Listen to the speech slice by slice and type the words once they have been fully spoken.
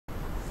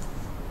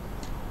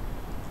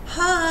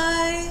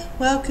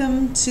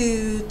welcome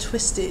to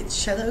Twisted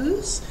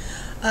Shadows.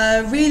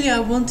 Really I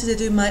wanted to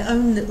do my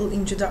own little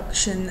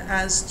introduction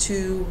as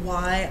to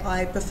why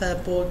I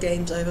prefer board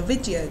games over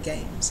video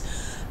games.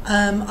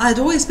 I'd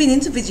always been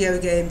into video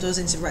games. I was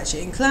into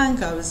Ratchet &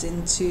 Clank, I was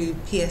into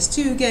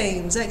PS2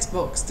 games,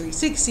 Xbox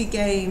 360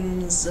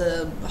 games,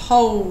 a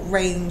whole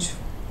range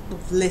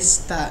of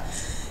lists that,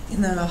 you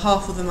know,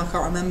 half of them I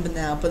can't remember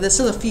now, but there's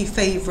still a few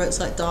favourites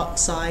like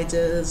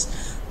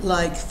Darksiders,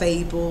 like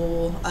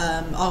Fable,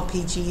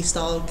 RPG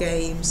style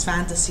games,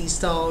 fantasy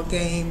style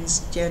games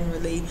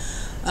generally.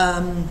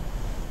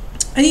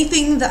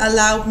 Anything that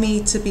allowed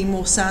me to be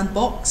more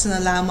sandbox and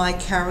allow my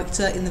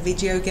character in the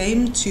video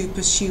game to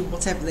pursue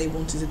whatever they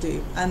wanted to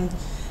do. And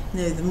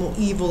you know, the more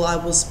evil I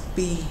was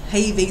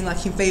behaving,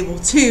 like in Fable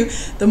 2,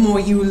 the more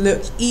you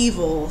look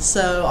evil.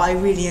 So I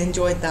really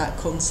enjoyed that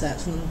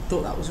concept and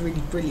thought that was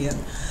really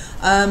brilliant.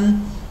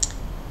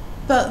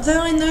 But then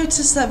I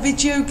noticed that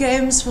video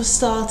games were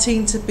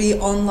starting to be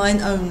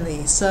online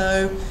only.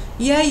 So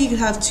yeah, you could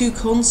have two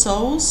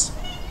consoles.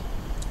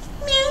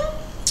 Meow.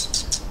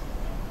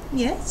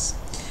 Yes.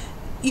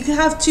 You could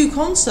have two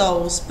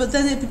consoles, but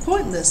then it'd be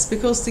pointless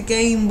because the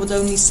game would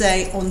only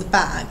say on the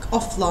back,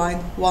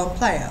 offline, one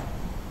player.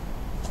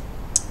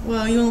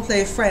 Well, you want to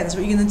play with friends,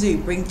 what are you going to do?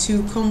 Bring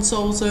two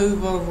consoles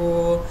over,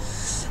 or...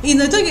 You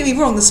know, don't get me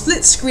wrong, the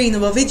split screen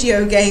of a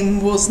video game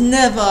was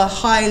never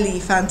highly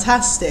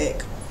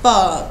fantastic,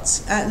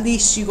 but at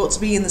least you got to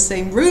be in the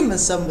same room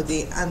as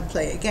somebody and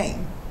play a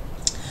game.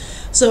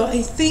 So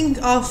I think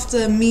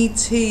after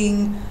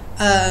meeting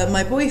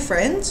my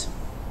boyfriend,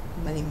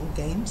 many more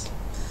games,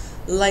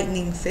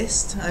 Lightning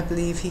Fist, I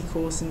believe he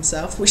calls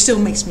himself, which still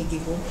makes me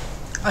giggle.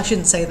 I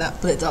shouldn't say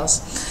that, but it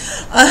does.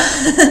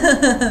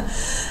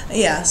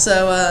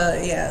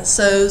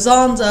 So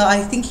Xander,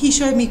 I think he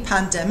showed me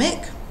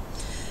Pandemic,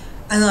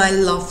 and I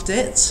loved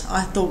it.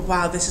 I thought,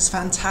 wow, this is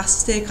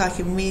fantastic. I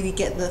can really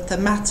get the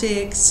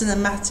thematic,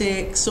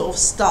 cinematic sort of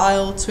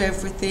style to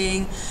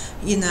everything,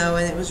 you know,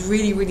 and it was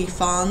really, really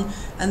fun.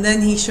 And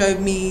then he showed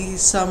me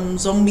some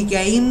zombie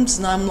games,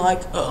 and I'm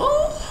like,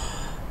 oh,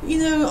 you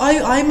know,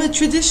 I'm a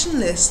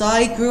traditionalist.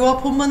 I grew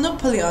up on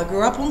Monopoly, I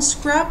grew up on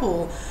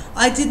Scrabble.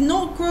 I did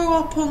not grow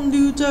up on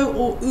Ludo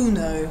or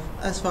Uno,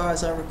 as far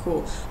as I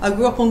recall. I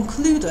grew up on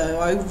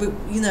Cluedo,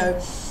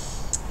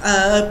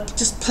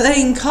 just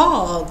playing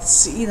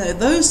cards, you know,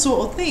 those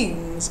sort of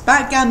things.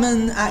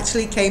 Backgammon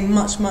actually came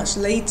much, much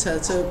later,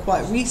 to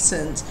quite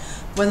recent,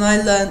 when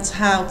I learnt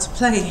how to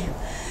play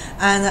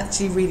and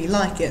actually really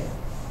like it.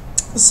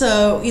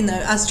 So, you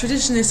know, as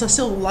traditionalists, I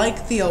still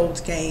like the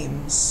old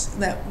games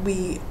that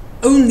we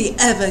only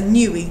ever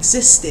knew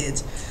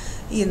existed,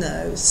 you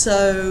know.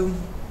 So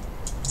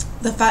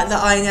the fact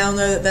that I now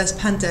know that there's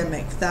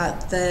Pandemic,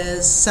 that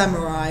there's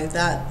Samurai,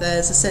 that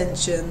there's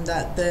Ascension,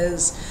 that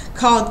there's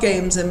card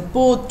games and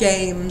board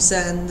games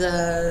and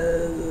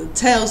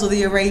Tales of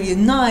the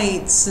Arabian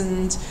Nights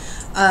and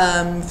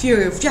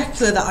Fury of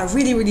Dracula that I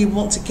really, really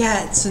want to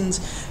get, and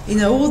you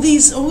know, all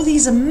these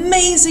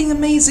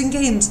amazing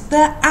games,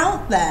 they're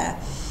out there,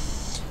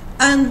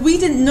 and we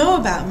didn't know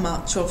about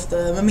much of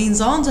them. I mean,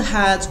 Xander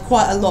had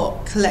quite a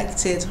lot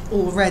collected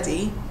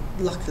already,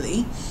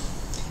 luckily,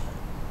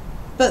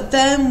 but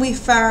then we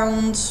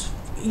found,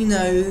 you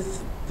know,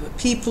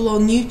 people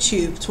on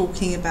YouTube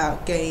talking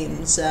about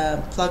games,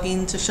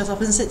 plugging to Shut Up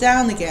and Sit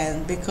Down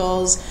again,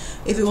 because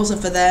if it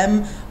wasn't for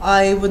them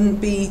I wouldn't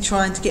be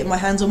trying to get my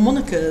hands on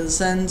monikers.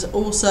 And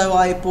also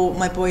I bought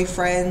my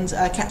boyfriend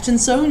Captain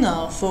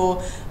Sonar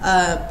for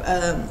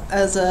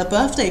as a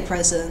birthday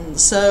present.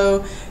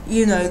 So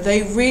you know,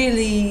 they've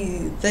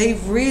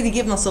really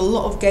given us a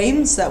lot of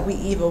games that we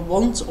either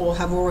want or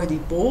have already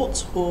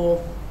bought,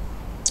 or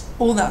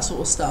all that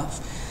sort of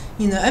stuff.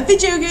 You know, and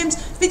video games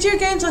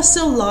I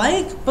still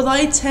like, but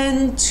I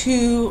tend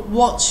to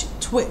watch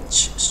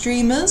Twitch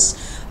streamers,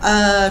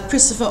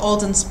 Christopher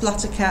Odd and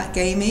Splattercat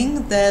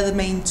Gaming. They're the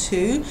main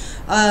two.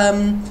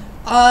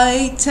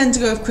 I tend to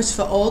go with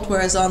Christopher Odd,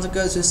 whereas Xander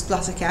goes with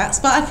Splattercat.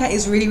 Splattercat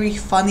is really, really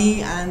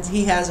funny, and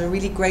he has a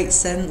really great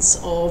sense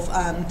of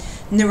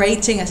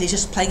narrating as he's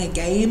just playing a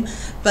game,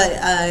 but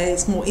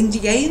it's more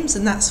indie games,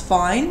 and that's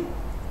fine.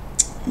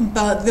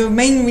 But the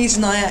main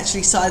reason I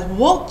actually started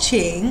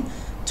watching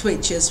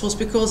Twitches was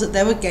because that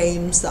there were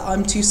games that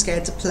I'm too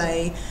scared to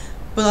play,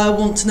 but I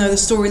want to know the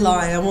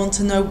storyline, I want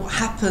to know what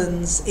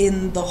happens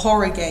in the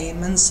horror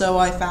game, and so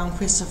I found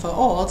Christopher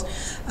Odd,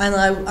 and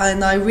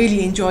I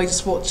really enjoyed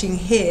just watching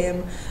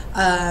him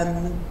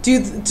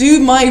do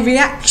my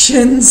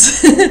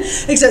reactions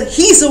except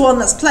he's the one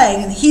that's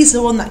playing and he's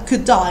the one that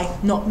could die,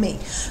 not me.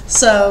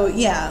 So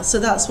yeah, so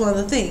that's one of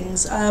the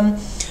things.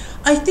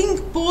 I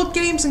think board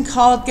games and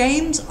card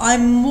games,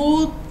 I'm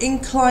more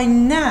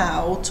inclined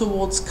now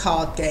towards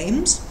card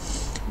games,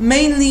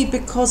 mainly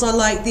because I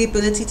like the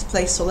ability to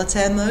play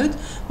solitaire mode.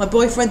 My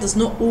boyfriend does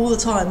not all the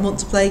time want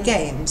to play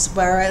games,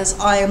 whereas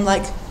I am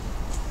like,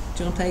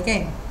 do you want to play a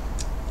game?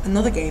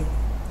 Another game?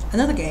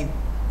 Another game?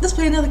 Let's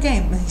play another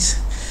game.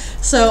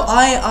 So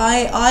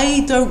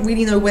I don't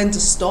really know when to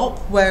stop,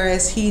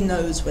 whereas he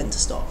knows when to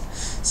stop.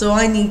 So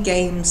I need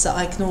games that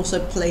I can also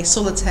play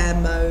solitaire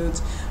mode,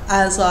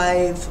 as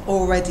I've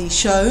already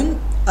shown.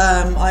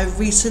 I've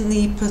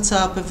recently put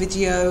up a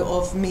video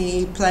of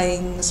me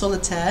playing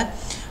solitaire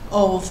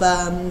of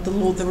the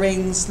Lord of the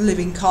Rings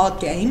living card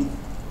game,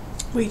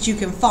 which you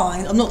can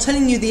find. I'm not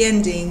telling you the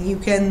ending, you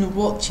can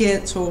watch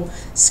it or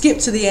skip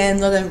to the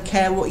end, I don't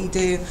care what you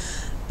do.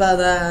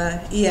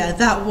 But yeah,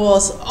 that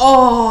was,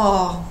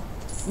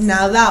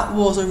 now that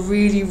was a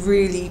really,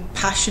 really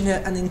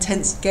passionate and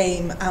intense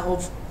game. Out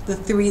of the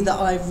 3 that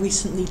I've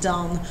recently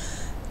done,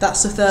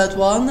 that's the 3rd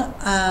one,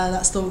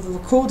 that's the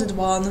recorded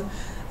one,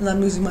 and I'm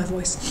losing my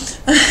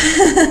voice.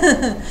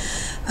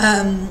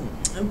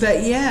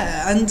 But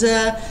yeah, and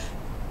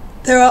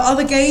there are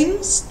other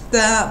games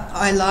that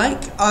I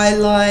like. I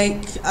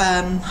like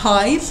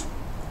Hive,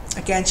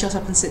 again, Shut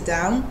Up and Sit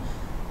Down.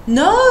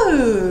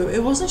 No,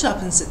 it wasn't Shut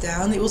Up and Sit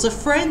Down, it was a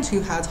friend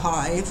who had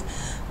Hive,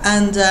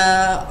 and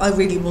I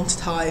really wanted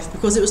Hive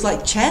because it was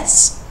like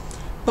chess,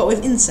 but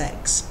with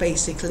insects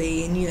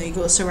basically, and you know, you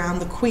got to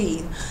surround the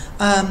queen.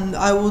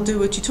 I will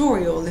do a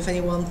tutorial if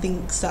anyone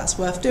thinks that's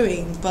worth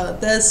doing,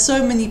 but there's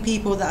so many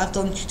people that have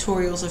done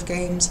tutorials of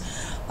games.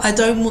 I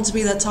don't want to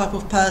be that type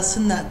of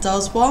person that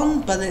does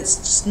one, but it's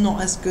just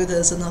not as good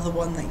as another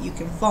one that you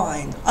can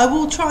find. I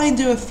will try and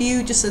do a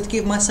few just to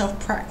give myself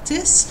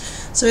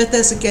practice. So if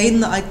there's a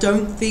game that I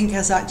don't think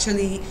has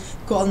actually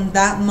gotten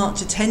that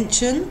much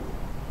attention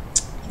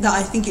that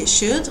I think it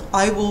should,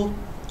 I will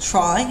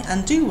try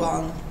and do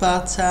one.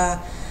 But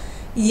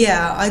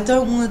yeah, I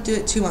don't want to do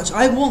it too much.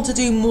 I want to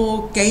do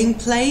more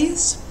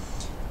gameplays,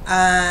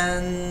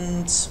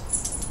 and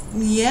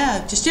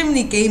yeah, just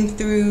generally game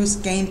throughs,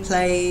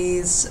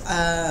 gameplays,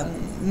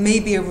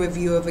 maybe a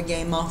review of a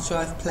game after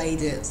I've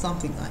played it,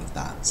 something like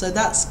that. So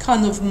that's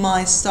kind of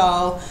my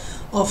style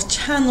of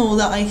channel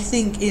that I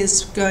think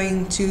is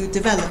going to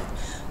develop.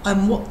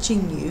 I'm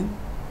watching you.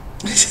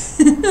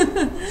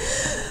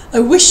 I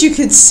wish you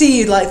could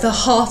see like the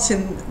heart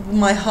in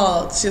my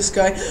heart just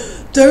going,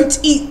 don't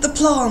eat the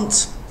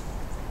plant.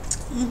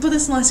 But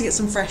it's nice to get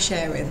some fresh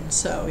air in,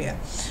 so yeah.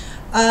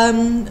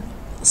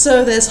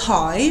 So there's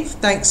Hive,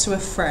 thanks to a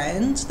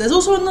friend. There's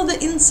also another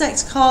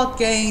insect card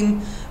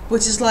game,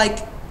 which is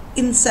like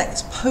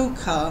insect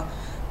poker,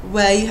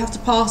 where you have to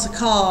pass a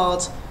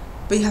card,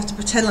 but you have to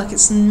pretend like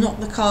it's not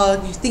the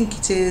card you think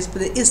it is,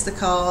 but it is the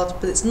card,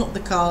 but it's not the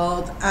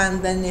card.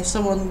 And then if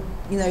someone,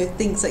 you know,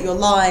 thinks that you're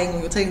lying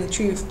or you're telling the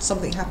truth,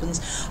 something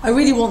happens. I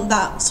really want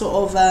that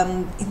sort of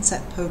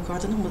insect poker, I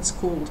don't know what it's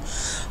called.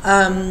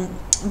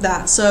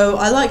 So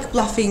I like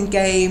bluffing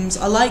games,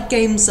 I like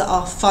games that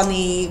are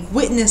funny.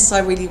 Witness I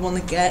really want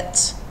to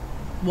get,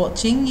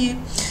 watching you.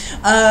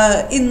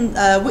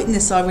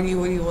 Witness I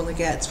really want to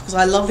get, because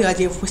I love the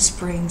idea of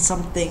whispering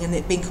something and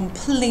it being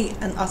complete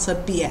and utter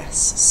BS,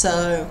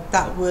 so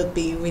that would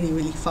be really,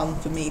 really fun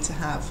for me to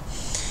have.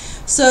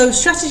 So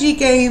strategy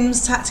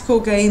games, tactical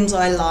games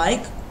I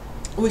like,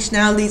 which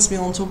now leads me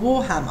on to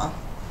Warhammer.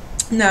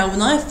 Now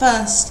when I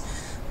first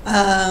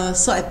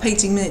started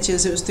painting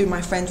miniatures, it was through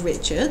my friend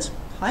Richard.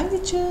 Hi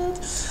Richard.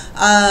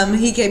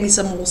 He gave me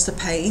some walls to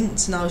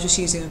paint, and I was just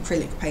using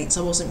acrylic paints.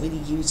 I wasn't really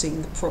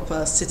using the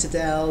proper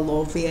Citadel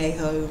or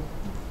Vallejo,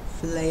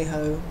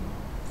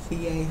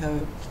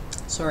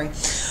 sorry,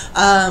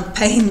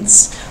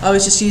 paints. I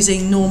was just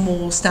using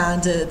normal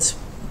standard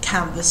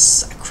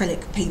canvas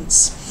acrylic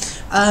paints.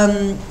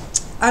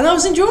 And I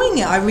was enjoying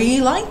it, I really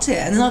liked it,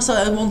 and then I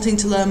started wanting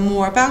to learn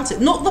more about it.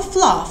 Not the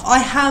fluff, I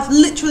have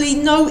literally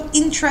no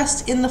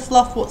interest in the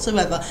fluff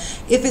whatsoever.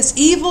 If it's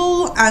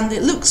evil and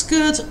it looks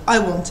good, I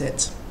want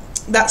it.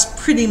 That's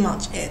pretty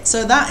much it.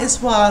 So that is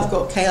why I've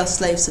got Chaos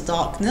Slaves to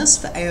Darkness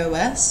for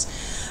AOS.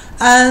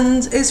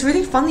 And it's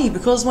really funny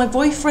because my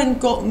boyfriend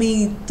got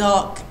me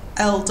Dark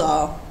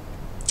Eldar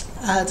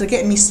to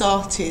get me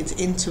started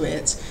into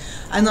it.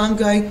 And I'm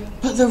going,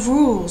 but the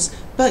rules,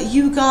 but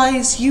you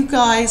guys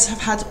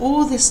have had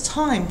all this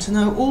time to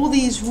know all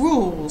these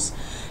rules,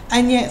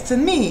 and yet for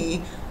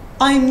me,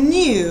 I'm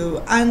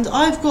new and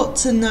I've got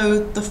to know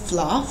the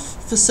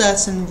fluff for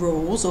certain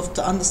rules, or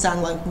to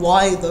understand like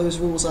why those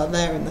rules are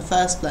there in the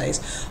first place.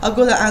 I've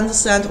got to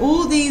understand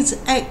all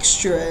these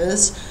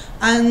extras,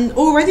 and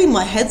already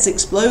my head's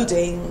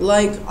exploding.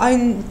 Like,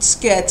 I'm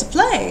scared to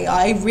play.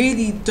 I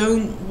really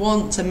don't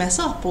want to mess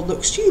up or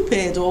look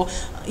stupid, or,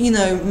 you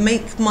know,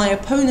 make my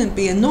opponent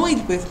be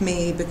annoyed with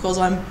me because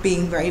I'm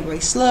being very, very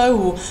slow,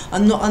 or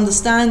I'm not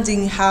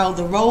understanding how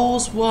the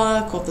rolls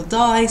work or the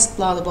dice,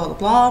 blah, blah, blah,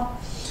 blah.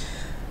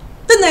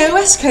 Then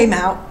AOS came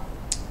out,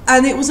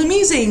 and it was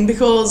amusing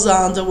because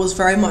Xander was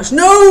very much,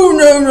 no,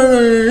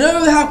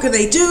 how can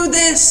they do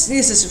this?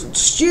 This is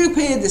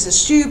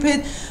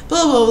stupid,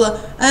 blah, blah, blah.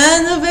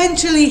 And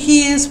eventually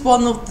he is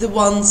one of the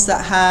ones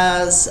that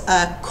has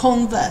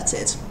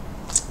converted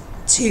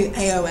to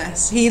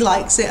AOS. He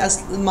likes it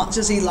as much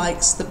as he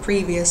likes the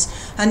previous,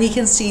 and he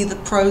can see the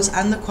pros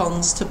and the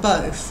cons to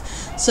both.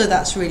 So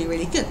that's really,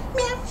 really good.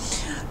 Meow.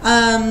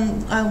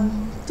 I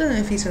don't know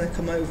if he's going to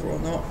come over or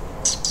not.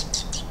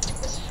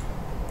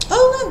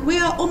 Oh no, we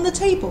are on the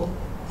table.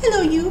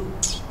 Hello, you.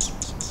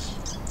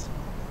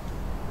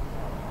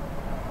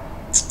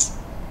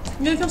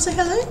 You gonna come say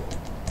hello?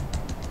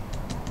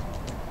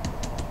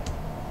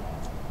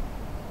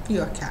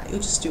 You're a cat, you'll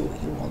just do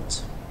what you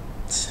want.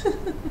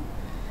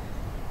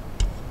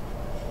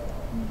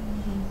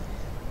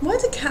 Why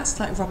do cats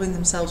like rubbing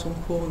themselves on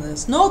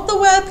corners? Not the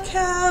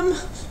webcam!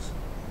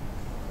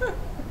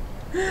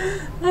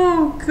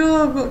 Oh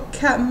god, I've got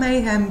cat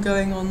mayhem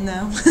going on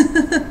now.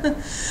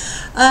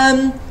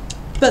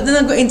 But then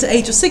I got into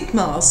Age of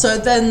Sigmar, so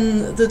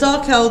then the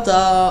Dark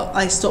Eldar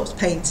I stopped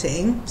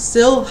painting,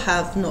 still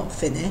have not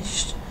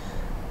finished.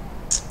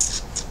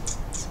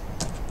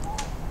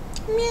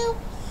 Meow.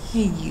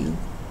 Hey you.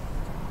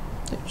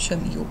 Don't show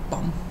me your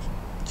bum.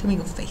 Show me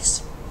your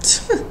face.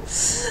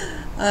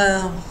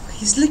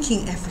 He's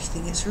licking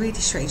everything, it's really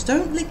strange.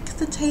 Don't lick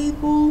the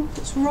table,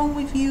 what's wrong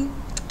with you?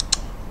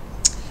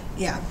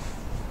 Yeah.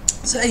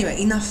 So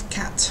anyway, enough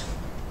cat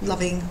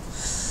loving.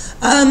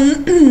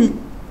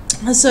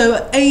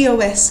 So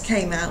AOS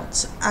came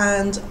out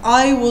and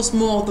I was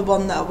more the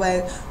one that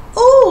went,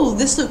 oh,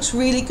 this looks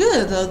really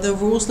good, the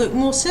rules look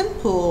more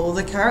simple,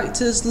 the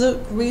characters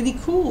look really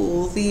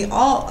cool, the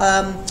art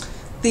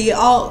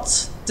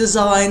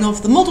design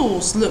of the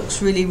models looks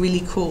really,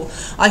 really cool.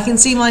 I can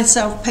see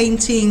myself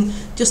painting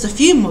just a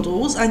few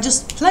models and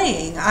just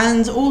playing,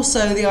 and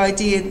also the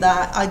idea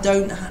that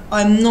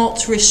I'm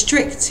not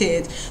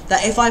restricted,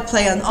 that if I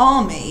play an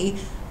army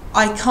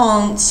I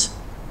can't,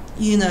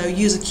 you know,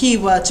 use a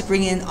keyword to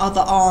bring in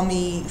other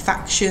army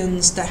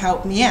factions to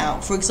help me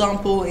out. For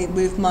example,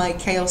 with my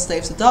Chaos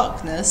Slaves of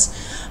Darkness,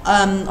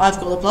 I've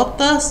got a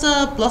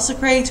Bloodthirster,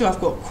 Blussacrator, I've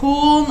got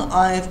Khorne,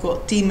 I've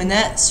got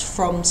Demonettes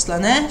from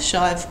Slanesh,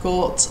 I've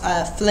got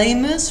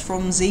Flamers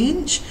from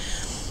Tzeentch.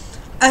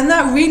 And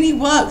that really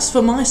works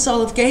for my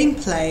style of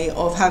gameplay,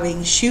 of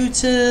having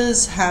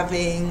shooters,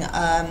 having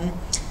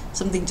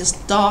something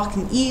just dark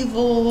and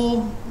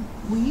evil.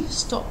 Will you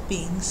stop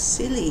being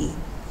silly?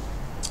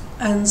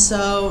 And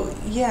so,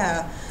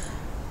 yeah,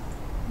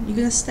 you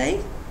gonna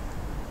stay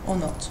or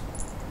not?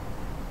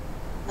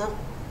 No?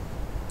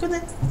 Good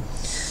night.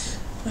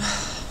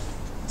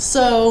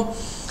 So,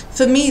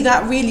 for me,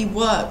 that really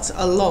worked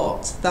a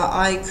lot, that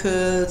I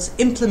could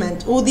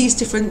implement all these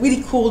different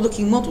really cool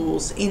looking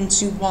models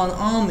into one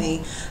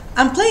army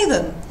and play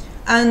them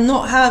and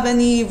not have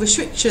any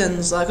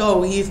restrictions like,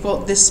 oh, you've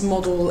got this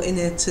model in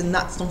it and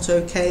that's not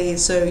okay,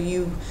 so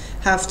you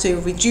have to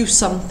reduce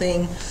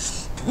something.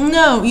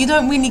 No, you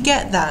don't really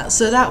get that,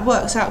 so that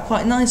works out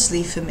quite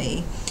nicely for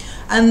me.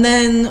 And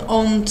then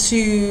on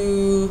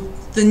to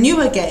the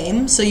newer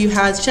game, so you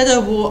had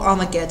Shadow War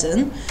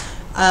Armageddon,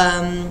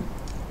 and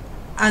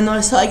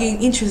I started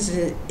getting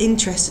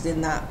interested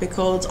in that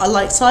because I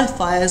like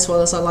sci-fi as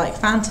well as I like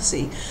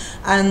fantasy.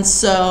 And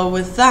so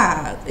with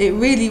that, it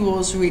really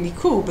was really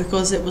cool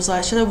because it was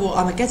like Shadow War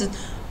Armageddon,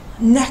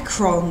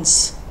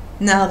 Necrons.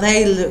 Now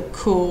they look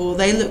cool,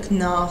 they look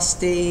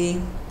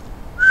nasty.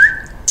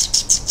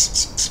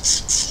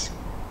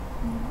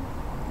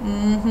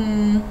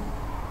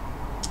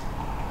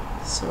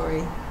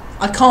 Sorry,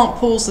 I can't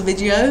pause the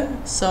video,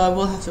 so I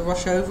will have to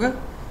rush over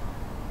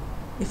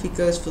if he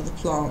goes for the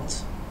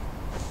plant.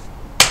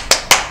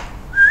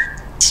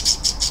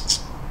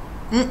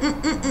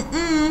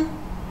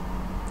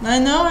 I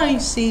know how you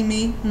see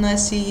me and I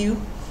see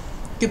you.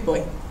 Good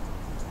boy.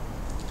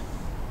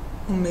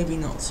 Or maybe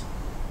not.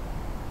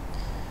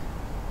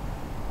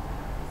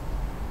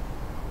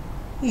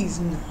 He's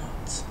not.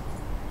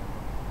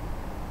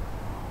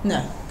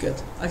 No,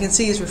 good. I can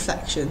see his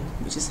reflection,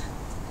 which is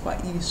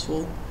quite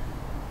useful.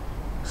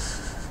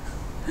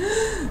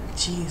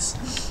 Jeez.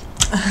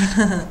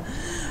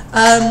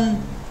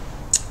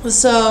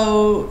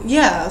 So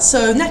yeah,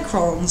 so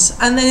Necrons,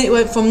 and then it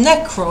went from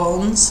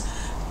Necrons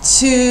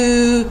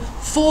to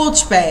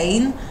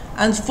Forgebane,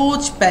 and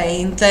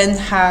Forgebane then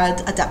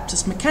had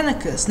Adaptus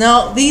Mechanicus.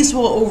 Now these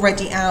were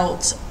already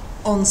out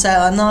on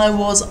sale, and I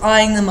was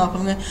eyeing them up.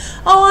 I'm going,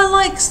 oh, I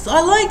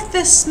like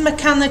this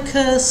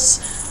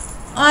Mechanicus.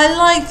 I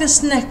like this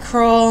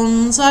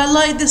Necrons, I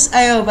like this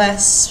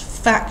AOS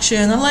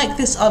faction, I like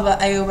this other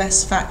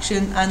AOS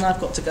faction, and I've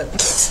got to go.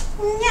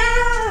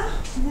 Nah!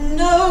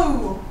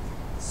 No!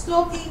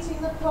 Stop eating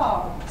the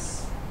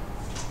plants.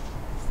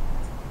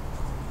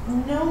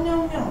 No,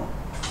 no, no.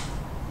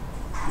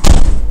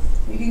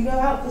 You can go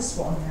out this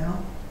one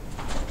now.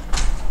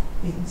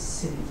 Being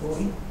silly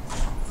boy.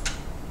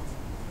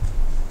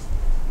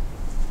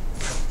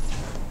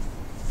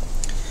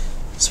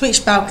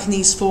 Switched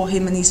balconies for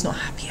him and he's not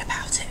happy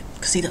about it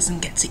because he doesn't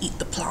get to eat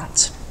the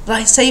plant. But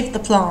I saved the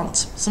plant,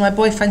 so my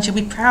boyfriend should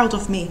be proud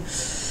of me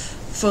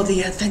for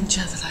the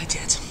adventure that I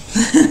did.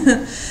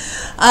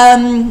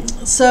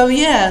 So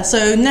yeah,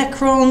 so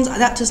Necrons,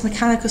 Adaptus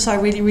Mechanicus I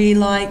really, really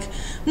like.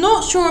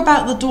 Not sure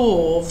about the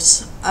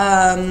Dwarves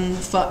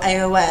for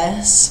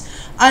AOS.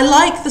 I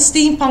like the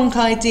steampunk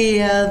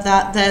idea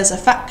that there's a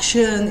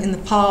faction in the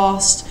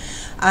past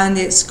and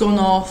it's gone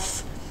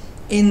off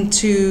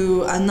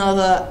into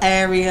another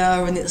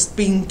area, and it's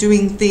been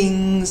doing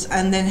things,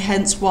 and then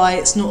hence why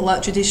it's not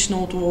like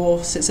traditional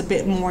dwarfs, it's a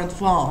bit more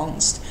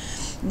advanced.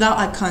 That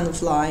I kind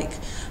of like.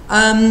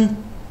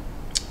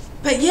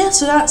 But yeah,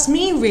 so that's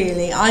me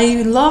really.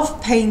 I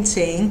love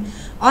painting.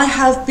 I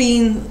have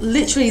been,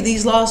 literally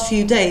these last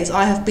few days,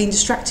 I have been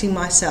distracting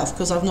myself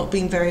because I've not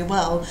been very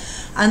well,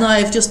 and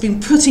I've just been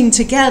putting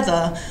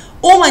together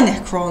all my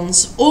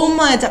Necrons, all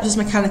my Adeptus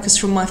Mechanicus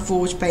from my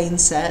Forge Bane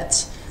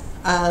set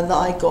that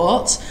I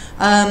got.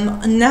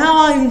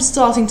 Now I'm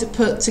starting to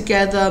put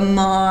together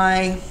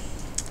my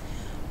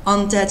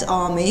undead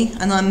army,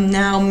 and I'm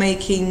now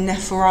making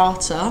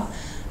Neferata,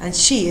 and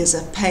she is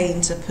a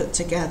pain to put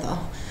together.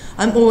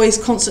 I'm always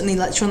constantly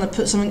like trying to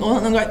put something on,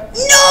 and I'm like,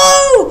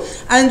 no!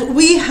 And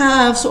we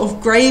have sort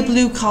of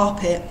grey-blue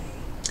carpet.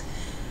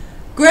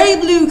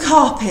 Grey-blue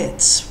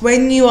carpet,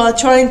 when you are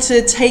trying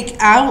to take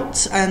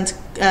out and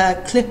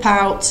clip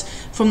out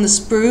from the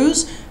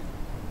sprues,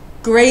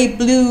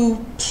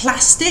 grey-blue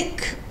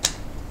plastic.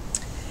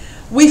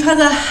 We've had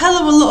a hell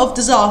of a lot of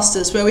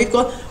disasters where we've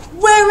gone,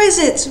 where is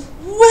it?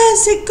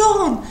 Where's it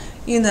gone?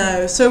 You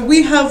know, so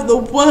we have the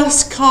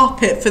worst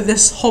carpet for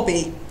this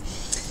hobby.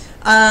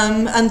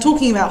 And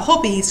talking about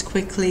hobbies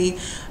quickly,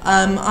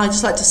 I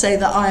just like to say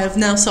that I have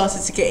now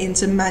started to get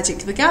into Magic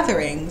the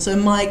Gathering. So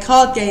my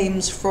card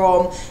games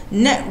from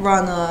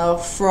Netrunner,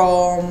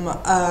 from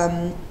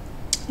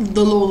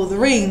The Lord of the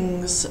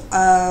Rings,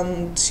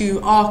 to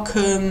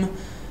Arkham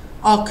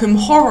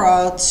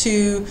Horror,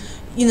 to,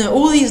 you know,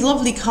 all these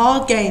lovely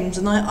card games,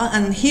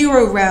 and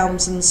Hero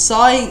Realms, and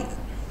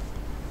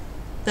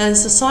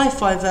there's the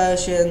sci-fi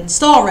version,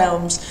 Star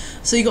Realms.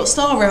 So you got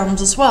Star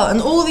Realms as well,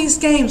 and all these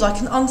games I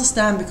can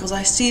understand because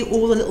I see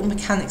all the little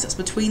mechanics that's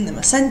between them.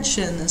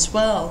 Ascension as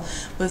well,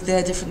 with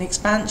their different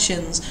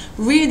expansions,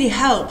 really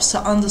helps to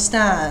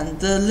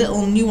understand the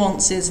little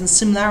nuances and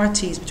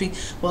similarities between,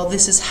 well,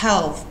 this is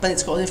health, but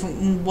it's got a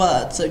different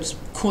word, so just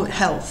call it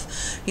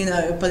health, you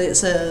know, but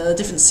it's a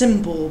different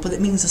symbol, but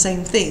it means the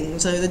same thing.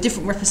 So the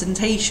different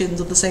representations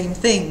of the same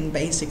thing,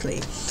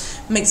 basically,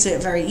 makes it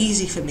very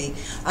easy for me.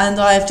 And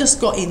I've just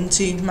got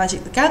into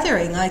Magic the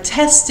Gathering. I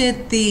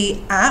tested the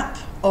app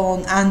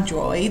on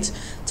Android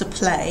to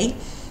play,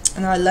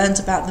 and I learnt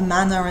about the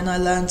mana, and I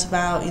learnt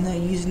about, you know,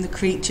 using the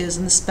creatures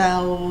and the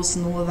spells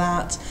and all of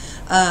that.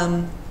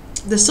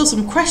 There's still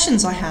some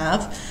questions I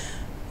have,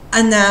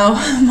 and now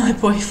my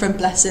boyfriend,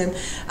 bless him,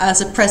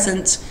 as a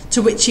present,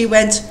 to which he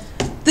went,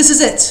 this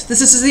is it.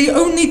 This is the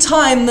only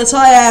time that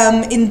I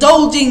am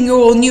indulging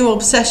your new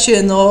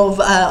obsession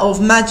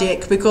of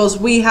magic, because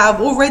we have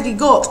already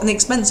got an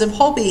expensive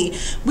hobby.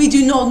 We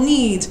do not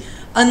need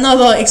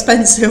another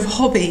expensive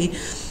hobby.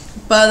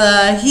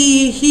 But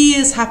he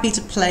is happy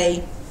to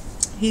play.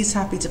 He's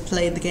happy to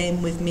play the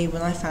game with me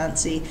when I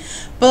fancy.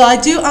 But I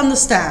do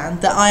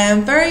understand that I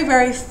am very,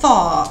 very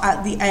far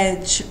at the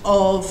edge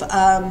of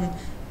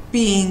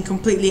being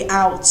completely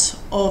out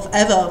of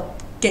ever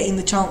getting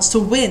the chance to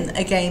win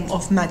a game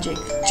of Magic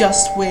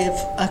just with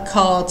a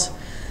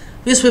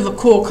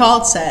core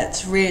card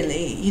set,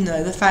 really. You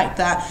know, the fact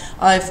that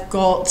I've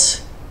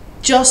got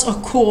just a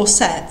core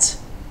set,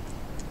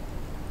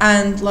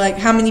 and like,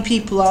 how many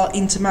people are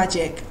into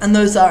Magic, and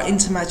those that are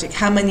into Magic,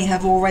 how many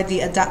have already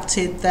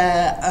adapted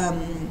their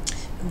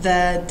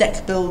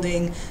deck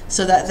building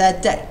so that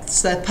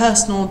their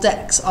personal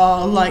decks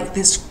are like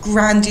this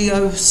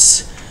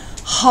grandiose,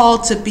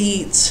 hard to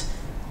beat.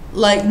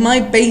 Like, my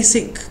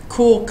basic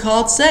core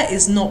card set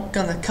is not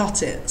gonna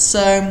cut it.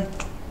 So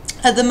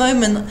at the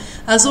moment,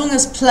 as long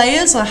as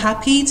players are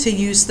happy to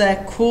use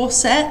their core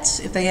set,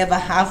 if they ever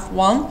have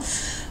one,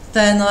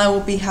 then I will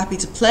be happy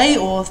to play.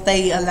 Or if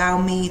they allow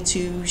me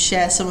to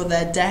share some of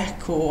their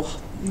deck, or,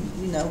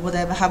 you know,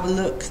 whatever, have a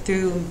look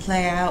through and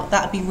play out,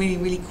 that'd be really,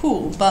 really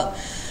cool. But,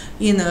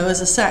 you know, as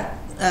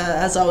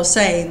I was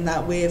saying,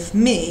 that with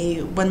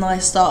me, when I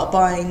start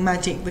buying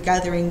Magic the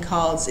Gathering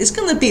cards, it's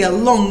going to be a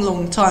long,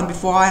 long time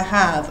before I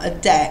have a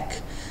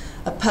deck,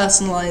 a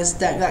personalised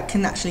deck that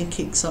can actually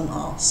kick some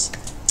ass.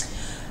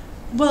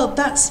 Well,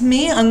 that's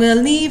me. I'm going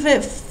to leave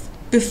it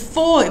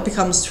before it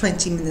becomes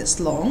 20 minutes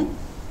long.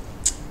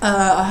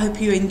 I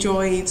hope you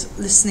enjoyed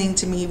listening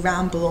to me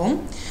ramble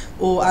on,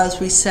 or as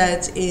we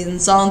said in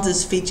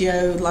Xander's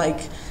video,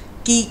 like,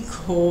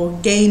 geek or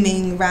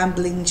gaming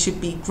rambling should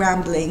be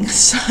grambling.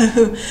 So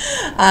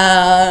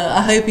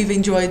I hope you've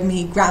enjoyed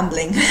me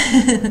grambling.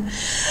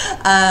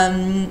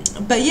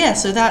 But yeah,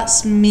 so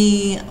that's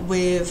me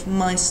with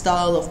my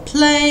style of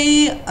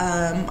play.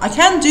 I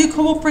can do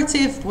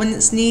cooperative when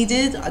it's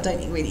needed. I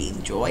don't really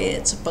enjoy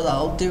it, but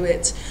I'll do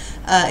it.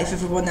 If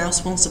everyone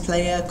else wants to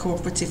play a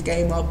cooperative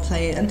game, I'll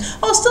play it, and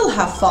I'll still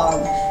have fun,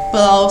 but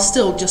I'll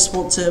still just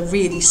want to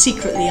really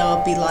secretly,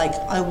 I'll be like,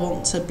 I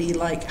want to be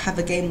like, have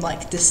a game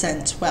like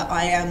Descent, where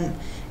I am,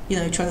 you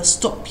know, trying to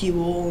stop you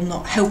all,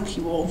 not help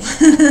you all.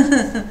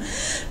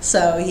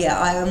 So yeah,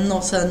 I am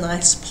not a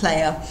nice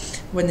player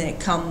when it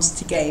comes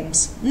to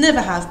games.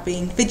 Never have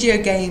been. Video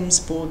games,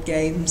 board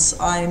games,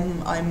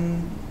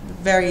 I'm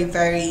very,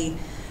 very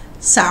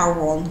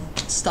Sauron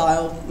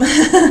style.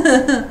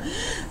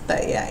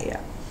 But yeah.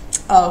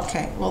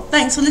 Okay, well,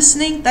 thanks for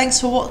listening,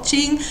 thanks for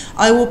watching.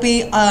 I will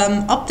be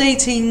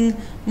updating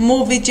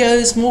more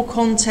videos, more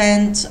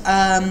content.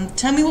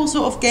 Tell me what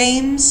sort of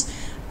games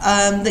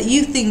that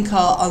you think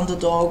are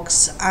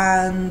underdogs,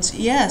 and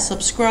yeah,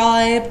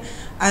 subscribe.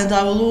 And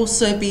I will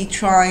also be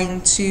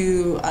trying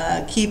to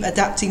keep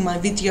adapting my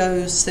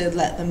videos to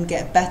let them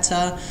get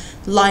better.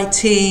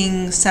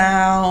 Lighting,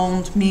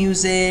 sound,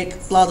 music,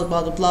 blah blah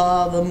blah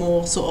blah, the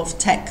more sort of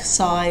tech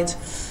side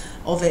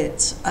of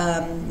it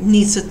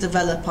needs to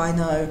develop, I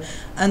know.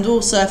 And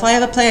also, if I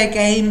ever play a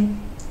game,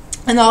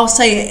 and I'll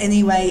say it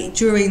anyway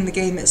during the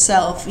game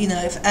itself, you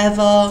know, if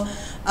ever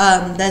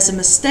there's a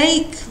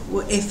mistake,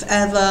 if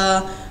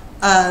ever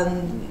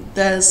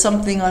there's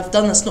something I've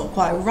done that's not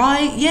quite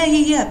right,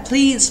 yeah,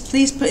 please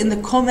put in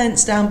the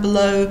comments down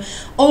below.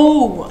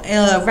 Oh,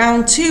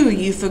 round 2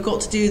 you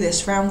forgot to do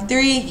this, round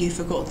 3 you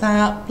forgot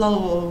that, blah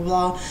blah blah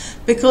blah,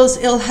 because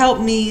it'll help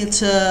me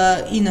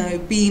to, you know,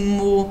 be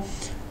more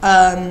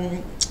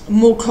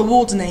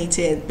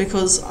coordinated,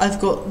 because I've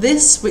got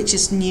this, which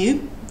is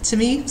new to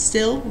me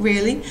still,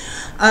 really,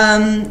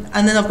 and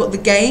then I've got the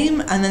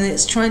game, and then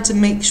it's trying to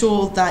make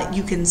sure that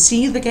you can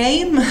see the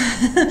game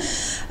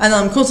and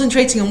I'm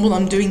concentrating on what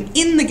I'm doing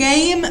in the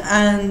game,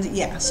 and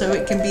yeah, so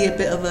it can be a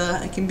bit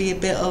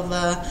of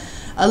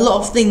a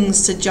lot of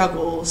things to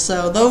juggle.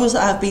 So those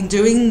that have been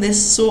doing this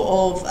sort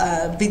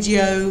of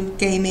video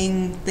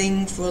gaming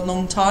thing for a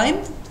long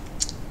time,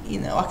 you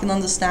know, I can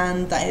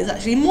understand that it's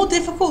actually more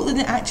difficult than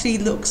it actually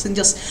looks, and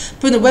just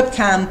putting a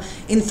webcam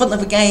in front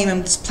of a game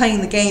and just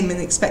playing the game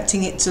and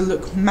expecting it to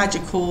look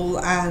magical,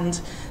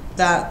 and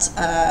that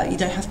you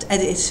don't have to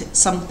edit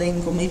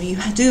something, or maybe you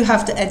do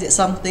have to edit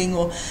something,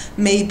 or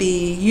maybe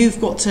you've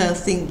got to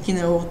think, you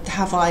know,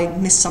 have I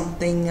missed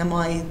something, am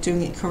I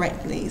doing it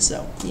correctly?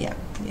 So yeah.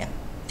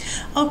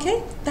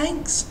 Okay,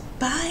 thanks,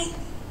 bye.